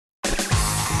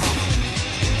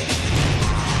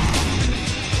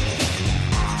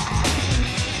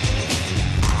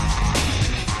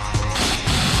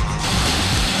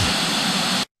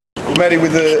Matty,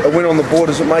 with a win on the board,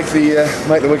 does it make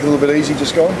the week a little bit easy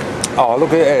just gone? Oh,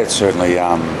 look, it's certainly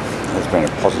there's been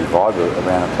a positive vibe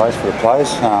around the place for the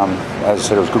players. As I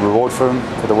said, it was good reward for them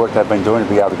for the work they've been doing to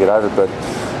be able to get over it. But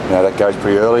that goes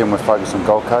pretty early, and we're focused on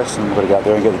Gold Coast, and we've got to go out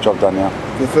there and get the job done now.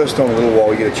 For the first time in a little while,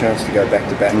 we get a chance to go back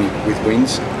to back with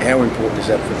wins. How important is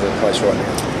that for the place right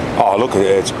now? Oh, look,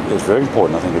 it's very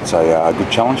important. I think it's a good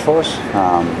challenge for us.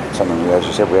 Something, as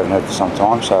you said, we haven't had for some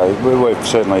time. So we've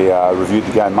certainly reviewed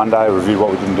the game Monday, reviewed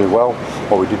what we didn't do well,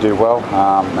 what we did do well,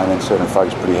 and then certainly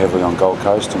focused pretty heavily on Gold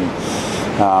Coast and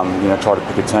try to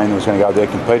pick a team that was going to go there,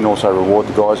 compete, and also reward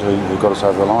the guys who got us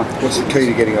over the line. What's the key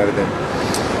to getting over them?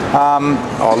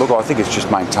 I think it's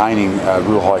just maintaining a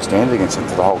real high standard against them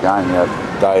for the whole game.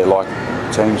 They, like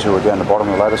teams who are down the bottom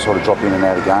of the ladder, sort of drop in and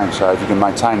out of games. So if you can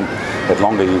maintain it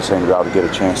longer, you seem to be able to get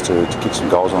a chance to kick some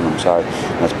goals on them. So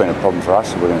that's been a problem for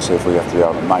us. We're going to see if we have to be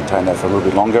able to maintain that for a little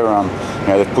bit longer.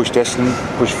 They've pushed Destin,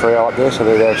 pushed Freo up there, so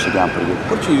they're actually going pretty good.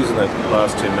 What did you use in the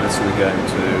last 10 minutes of the game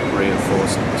to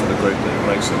reinforce to the group that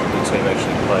makes the team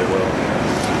actually play well?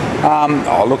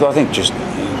 I think just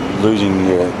losing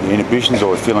the inhibitions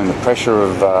or feeling the pressure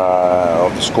of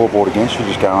the scoreboard against you,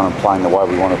 just going on and playing the way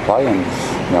we want to play, and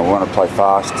we want to play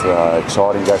fast,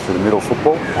 exciting, go through the middle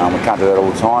football. We can't do that all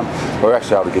the time. We're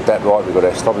actually able to get that right. We've got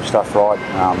our stoppage stuff right.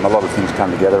 A lot of things come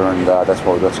together, and that's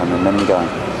why we've got some momentum going.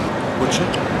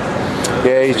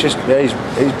 Yeah, he's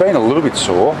been a little bit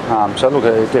sore. So look,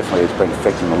 it definitely has been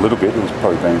affecting him a little bit. He's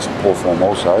probably been in some poor form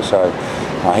also. So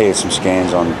he had some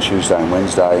scans on Tuesday and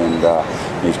Wednesday, and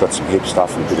he's got some hip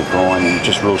stuff and a bit of groin, and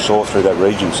just real sore through that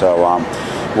region. So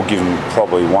we'll give him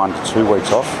probably 1 to 2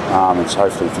 weeks off, and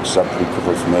hopefully he fixes up pretty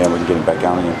quickly from there, and we can get him back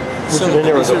going again. So is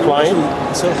there a plane?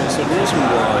 So the reason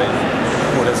why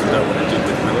Port hasn't done what it did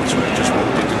with military, just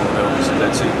walked into Morel, so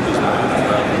that's it. He's not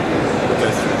go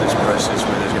through this process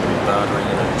where there's going to be bartering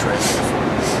and transfer.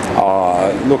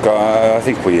 Look, I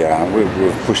think we've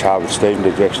pushed hard with Stephen to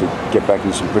actually get back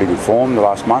in some pretty good form the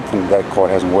last month, and that quite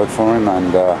hasn't worked for him.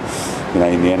 And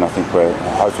in the end, I think we're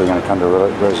hopefully going to come to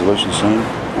a resolution soon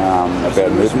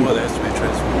about moving. Why there has to be a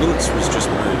transfer? Militz was just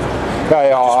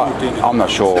moved. I'm not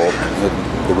sure.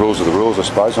 The rules are the rules, I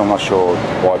suppose. I'm not sure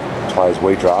why players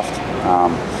we draft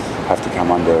have to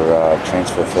come under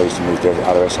transfer fees to move to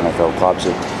other SNFL clubs.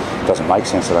 It doesn't make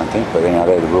sense, I don't think, but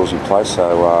they're the rules in place,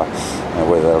 so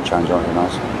whether that'll change on, who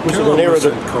knows. Caroline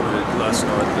Wilson commented last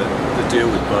night that the deal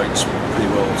with Boak's pretty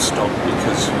well stopped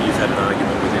because you've had an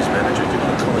argument with his manager. Do you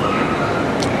want to comment on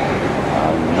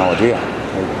that? No idea.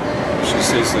 She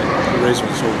says that the reason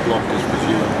it's all blocked is with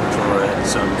you and Victoria and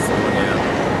some falling out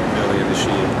earlier this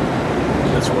year.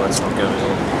 That's why it's not going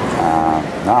on.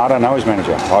 No, I don't know his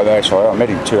manager. I met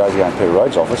him 2 days ago in Peter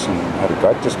Rhodes' office and had a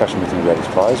great discussion with him about his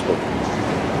players, but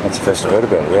that's the first I've heard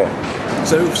about it, yeah.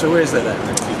 So where's that at?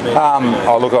 I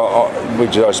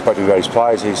spoke to him about his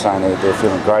players. He's saying that they're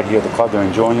feeling great here at the club, they're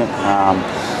enjoying it.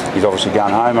 He's obviously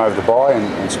going home over the bye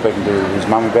and speaking to his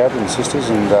mum about it and sisters,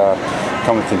 and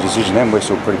coming to the decision then, we're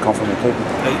still pretty confident in keeping him.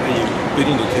 Are you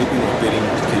bidding to keep him or bidding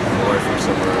to keep him away from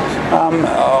somewhere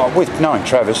else? With knowing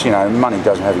Travis, money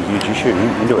doesn't have a huge issue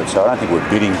into it, so I don't think we're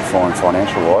bidding for him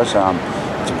financial-wise.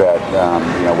 It's about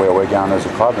where we're going as a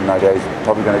club, and no doubt he's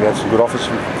probably going to get some good offers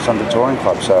from some Victorian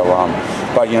clubs. So,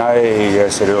 but he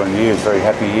said earlier in the year, he's very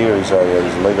happy here. He's a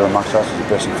leader amongst us. He's the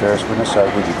best and fairest winner, so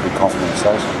we'd be pretty confident he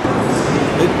stays.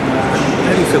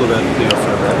 How do you feel about the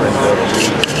offer of Matt Rendell? Are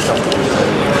you comfortable with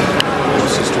your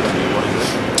system?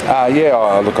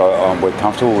 We're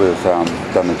comfortable. We've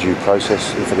done the due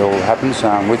process if it all happens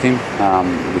with him.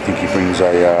 We think he brings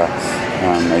a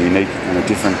unique and a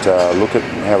different look at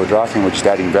how we're drafting. We're just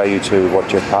adding value to what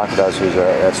Jeff Parker does, who's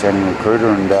an outstanding recruiter,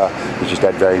 and we just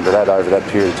add value to that over that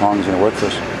period of time he's going to work for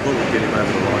us. What will get him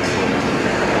over the line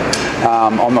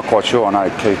for? I'm not quite sure. I know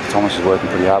Keith Thomas is working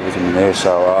pretty hard with him in there,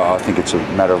 so I think it's a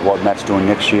matter of what Matt's doing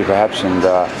next year perhaps, and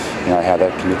how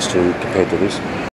that commits to compared to this.